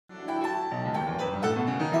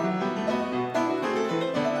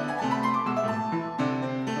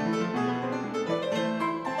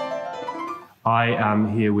I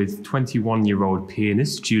am here with 21-year-old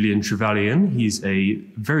pianist Julian Trevelyan. He's a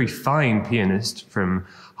very fine pianist from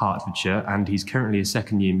Hertfordshire, and he's currently a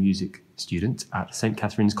second-year music student at St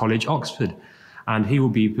Catherine's College, Oxford. And he will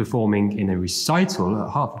be performing in a recital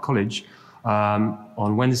at Hertford College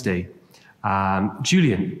on Wednesday.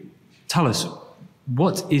 Julian, tell us,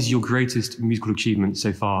 what is your greatest musical achievement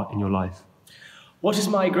so far in your life? What is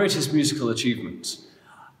my greatest musical achievement?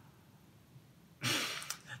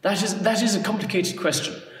 That is a complicated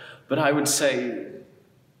question, but I would say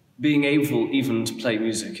being able even to play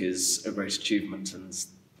music is a great achievement, and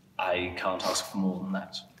I can't ask for more than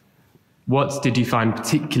that. What did you find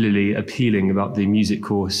particularly appealing about the music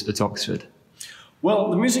course at Oxford? Well,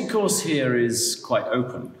 the music course here is quite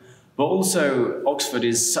open, but also Oxford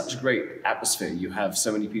is such a great atmosphere. You have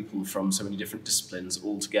so many people from so many different disciplines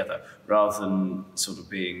all together, rather than sort of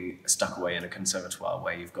being stuck away in a conservatoire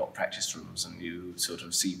where you've got practice rooms and you sort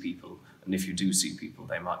of see people, and if you do see people,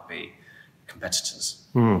 they might be competitors.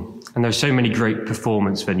 And there's so many great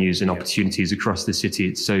performance venues and opportunities across the city.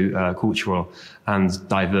 It's so cultural and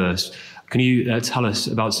diverse. Can you tell us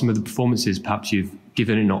about some of the performances perhaps you've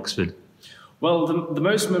given in Oxford? Well, the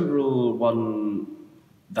most memorable one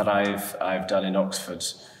that I've done in Oxford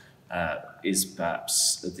is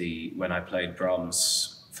perhaps when I played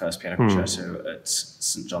Brahms' first piano concerto at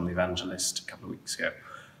St John the Evangelist a couple of weeks ago.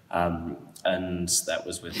 And that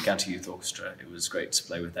was with the Ganta Youth Orchestra. It was great to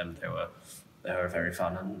play with them. They were very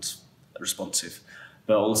fun and responsive.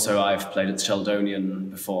 But also I've played at the Sheldonian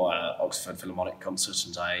before, Oxford Philharmonic concert,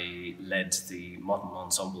 and I led the modern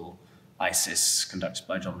ensemble ISIS conducted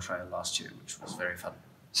by John Trail last year, which was very fun.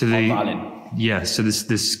 So so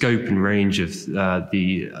the scope and range of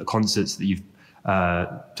the concerts that you've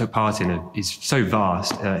took part in is so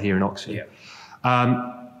vast here in Oxford. Yeah.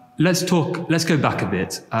 Let's go back a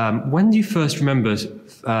bit. When do you first remember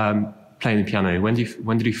playing the piano? When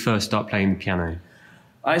did you first start playing the piano?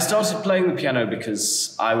 I started playing the piano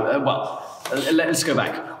because let's go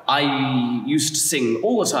back. I used to sing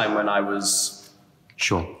all the time when I was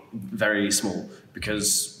very small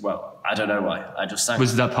because, well, I don't know why. I just sang.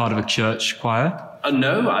 Was that part of a church choir?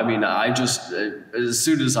 No, I mean, I just, as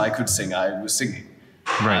soon as I could sing, I was singing.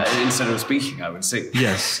 Right. Instead of speaking, I would sing.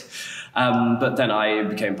 Yes. But then I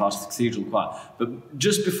became part of the cathedral choir. But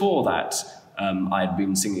just before that, I had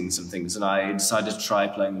been singing some things, and I decided to try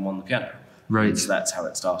playing them on the piano. Right. So that's how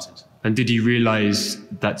it started. And did you realise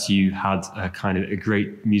that you had a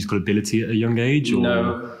great musical ability at a young age? Or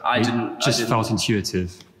no, I didn't. Just felt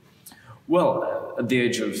intuitive? Well, at the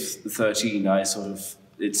age of 13,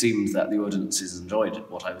 it seemed that the audiences enjoyed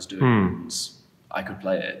what I was doing, and I could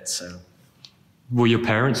play it, so. Were your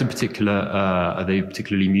parents in particular, are they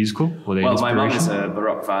particularly musical? Well, my mum is a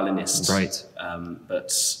Baroque violinist. Right.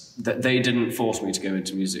 But they didn't force me to go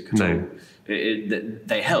into music at all.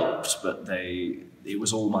 They helped, but it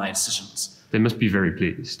was all my decisions. They must be very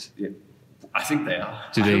pleased. Yeah, I think they are.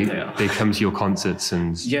 Do they come to your concerts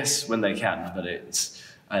and? Yes, when they can, but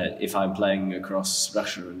if I'm playing across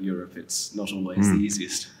Russia and Europe, it's not always the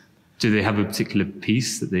easiest. Do they have a particular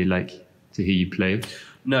piece that they like to hear you play?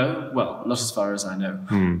 No, well, not as far as I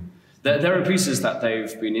know. There are pieces that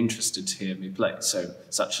they've been interested to hear me play,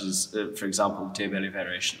 such as, for example, the Tiberi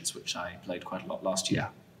Variations, which I played quite a lot last year.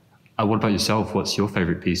 Yeah. What about yourself? What's your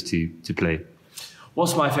favourite piece to play?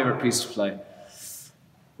 What's my favourite piece to play?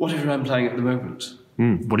 Whatever I'm playing at the moment.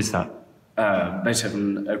 What is that?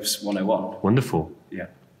 Beethoven Opus 101. Wonderful. Yeah.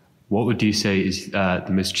 What would you say is the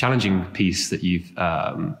most challenging piece that you've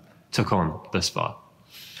took on thus far?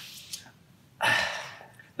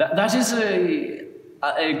 That is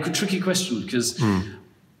a tricky question, because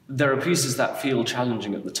there are pieces that feel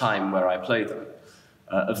challenging at the time where I play them.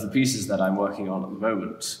 Of the pieces that I'm working on at the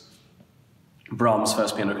moment, Brahms'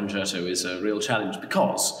 first piano concerto is a real challenge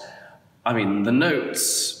because, I mean, the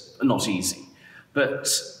notes are not easy, but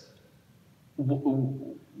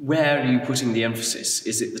where are you putting the emphasis?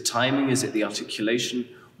 Is it the timing? Is it the articulation?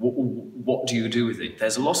 What do you do with it?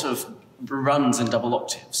 There's a lot of runs in double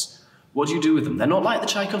octaves. What do you do with them? They're not like the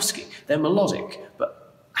Tchaikovsky. They're melodic,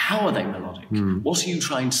 but how are they melodic? What are you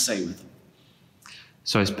trying to say with them?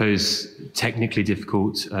 So I suppose technically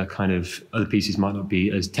difficult, other pieces might not be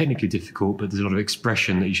as technically difficult, but there's a lot of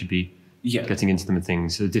expression that you should be getting into them and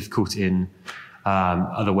things. So difficult in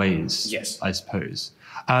other ways, yes, I suppose.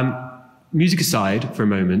 Music aside for a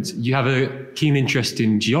moment, you have a keen interest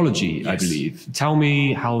in geology, I believe. Tell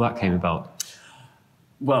me how that came about.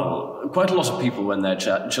 Well, quite a lot of people, when they're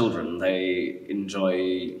children, they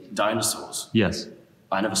enjoy dinosaurs. Yes.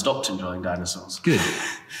 I never stopped enjoying dinosaurs. Good.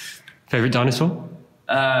 Favourite dinosaur?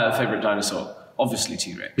 Favourite dinosaur? Obviously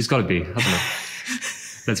T-Rex. It's got to be, hasn't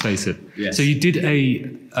it? Let's face it. Yes. So you did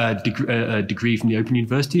a degree from the Open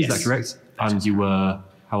University, is Yes. that correct? And you were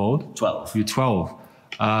how old? 12. You were 12.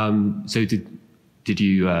 So did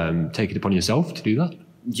you take it upon yourself to do that?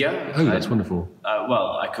 Yeah. Oh, that's wonderful.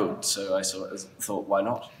 Well, I could, so I thought, why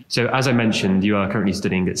not? So as I mentioned, you are currently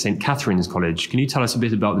studying at St. Catherine's College. Can you tell us a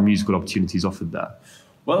bit about the musical opportunities offered there?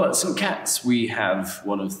 Well, at St. Cat's, we have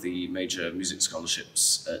one of the major music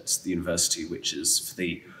scholarships at the university, which is for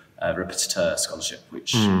the Recital scholarship,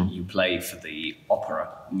 which you play for the opera,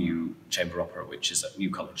 new chamber opera, which is at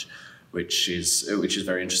New College, which is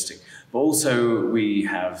very interesting. But also we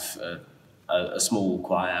have a small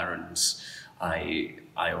choir, and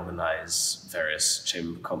I organise various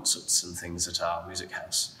chamber concerts and things at our music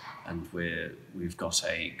house, and we've got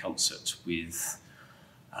a concert with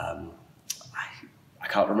I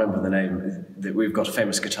can't remember the name. We've got a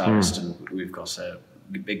famous guitarist, and we've got a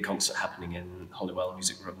big concert happening in Holywell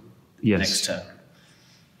Music Room next term.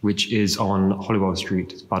 Which is on Holywell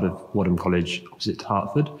Street, it's part of Wadham College, opposite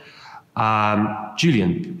Hertford.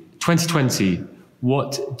 Julian, 2020,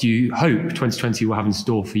 what do you hope 2020 will have in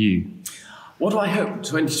store for you? What do I hope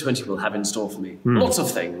 2020 will have in store for me? Lots of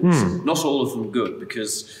things, not all of them good,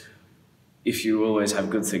 because if you always have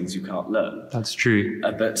good things, you can't learn. That's true.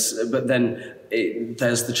 But then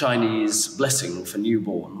there's the Chinese blessing for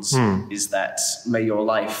newborns, is that may your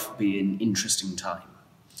life be an interesting time.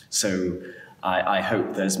 So I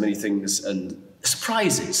hope there's many things and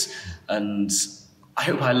surprises, and I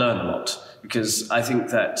hope I learn a lot, because I think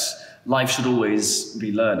that life should always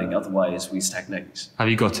be learning, otherwise we stagnate. Have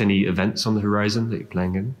you got any events on the horizon that you're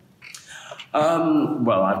playing in?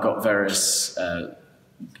 Well, I've got various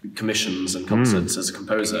commissions and concerts as a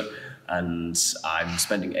composer, and I'm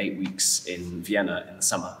spending 8 weeks in Vienna in the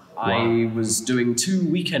summer. Wow. I was doing 2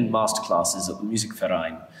 weekend masterclasses at the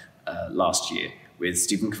Musikverein last year with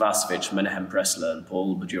Stephen Kovacevic, Menahem Pressler, and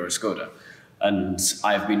Paul Badura-Skoda. And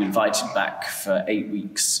I've been invited back for 8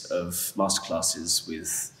 weeks of masterclasses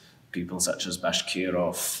with people such as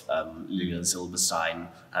Bashkirov, Lilia Zilberstein,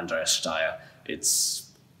 Andreas Steyer.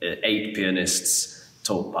 It's 8 pianists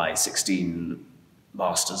taught by 16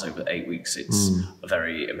 masters over 8 weeks. It's a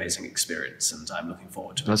very amazing experience, and I'm looking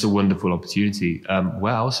forward to it. That's a wonderful opportunity.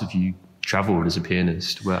 Where else have you travelled as a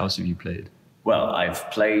pianist? Where else have you played? Well, I've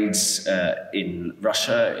played in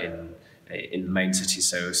Russia, in the main cities,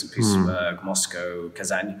 so St. Petersburg, Moscow,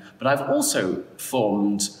 Kazan. But I've also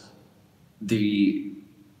formed the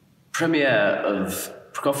premiere of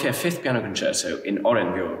Prokofiev's 5th Piano Concerto in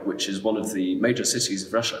Orenburg, which is one of the major cities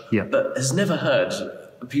of Russia, but has never heard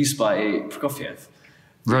a piece by Prokofiev,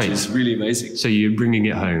 which is really amazing. So you're bringing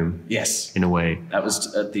it home? Yes. In a way? That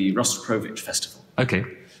was at the Rostroprovich Festival. Okay.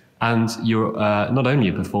 And you're not only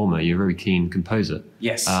a performer, you're a very keen composer.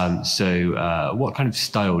 Yes. So what kind of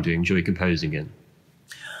style do you enjoy composing in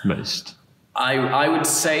most? I would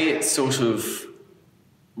say it's sort of,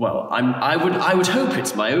 well, I would hope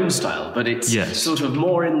it's my own style, but it's sort of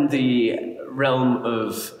more in the realm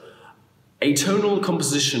of atonal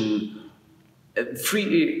composition,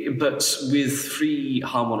 but with free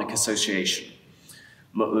harmonic association.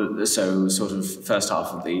 So sort of first half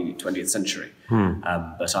of the 20th century.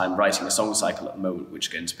 But I'm writing a song cycle at the moment, which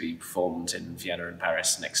is going to be performed in Vienna and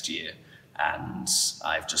Paris next year. And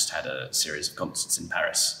I've just had a series of concerts in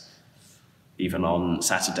Paris. Even on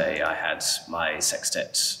Saturday, I had my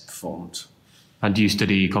sextet performed. And do you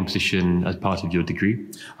study composition as part of your degree?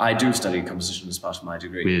 I do study composition as part of my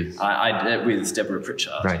degree. With Deborah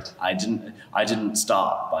Pritchard. Right. I didn't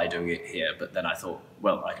start by doing it here, but then I thought,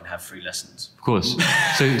 well, I can have free lessons. Of course.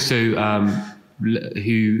 So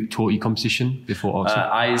who taught you composition before Oxford?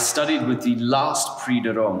 I studied with the last Prix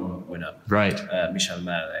de Rome winner. Right. Michel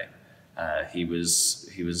Merlet. He was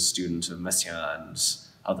a student of Messiaen and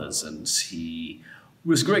others, and he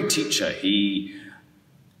was a great teacher. He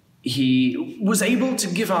was able to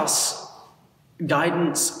give us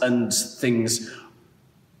guidance and things,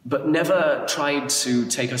 but never tried to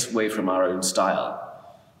take us away from our own style,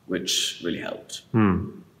 which really helped.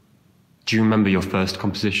 Do you remember your first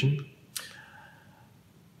composition?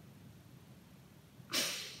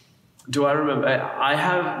 Do I remember? I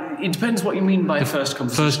have. It depends what you mean by first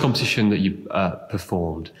composition. First composition that you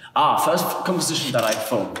performed. First composition that I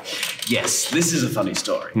performed. Yes, this is a funny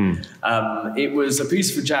story. It was a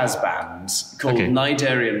piece for jazz bands called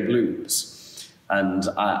Nidarian Blues, and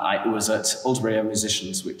it was at Aldergrove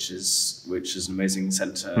Musicians, which is an amazing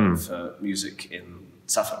centre for music in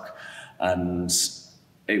Suffolk, and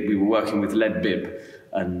we were working with Lead Bib,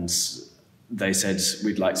 and they said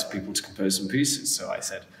we'd like some people to compose some pieces. So I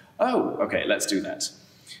said, oh, okay, let's do that.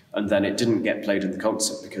 And then it didn't get played in the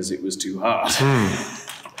concert because it was too hard.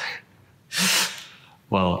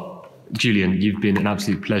 Well, Julian, you've been an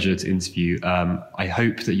absolute pleasure to interview. I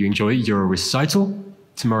hope that you enjoy your recital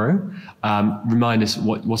tomorrow. Remind us,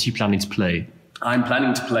 what are you planning to play? I'm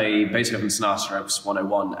planning to play Beethoven Sonata Opus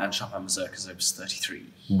 101 and Chopin Mazurkas Opus 33.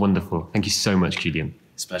 Wonderful. Thank you so much, Julian.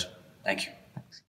 It's a pleasure. Thank you. Thanks.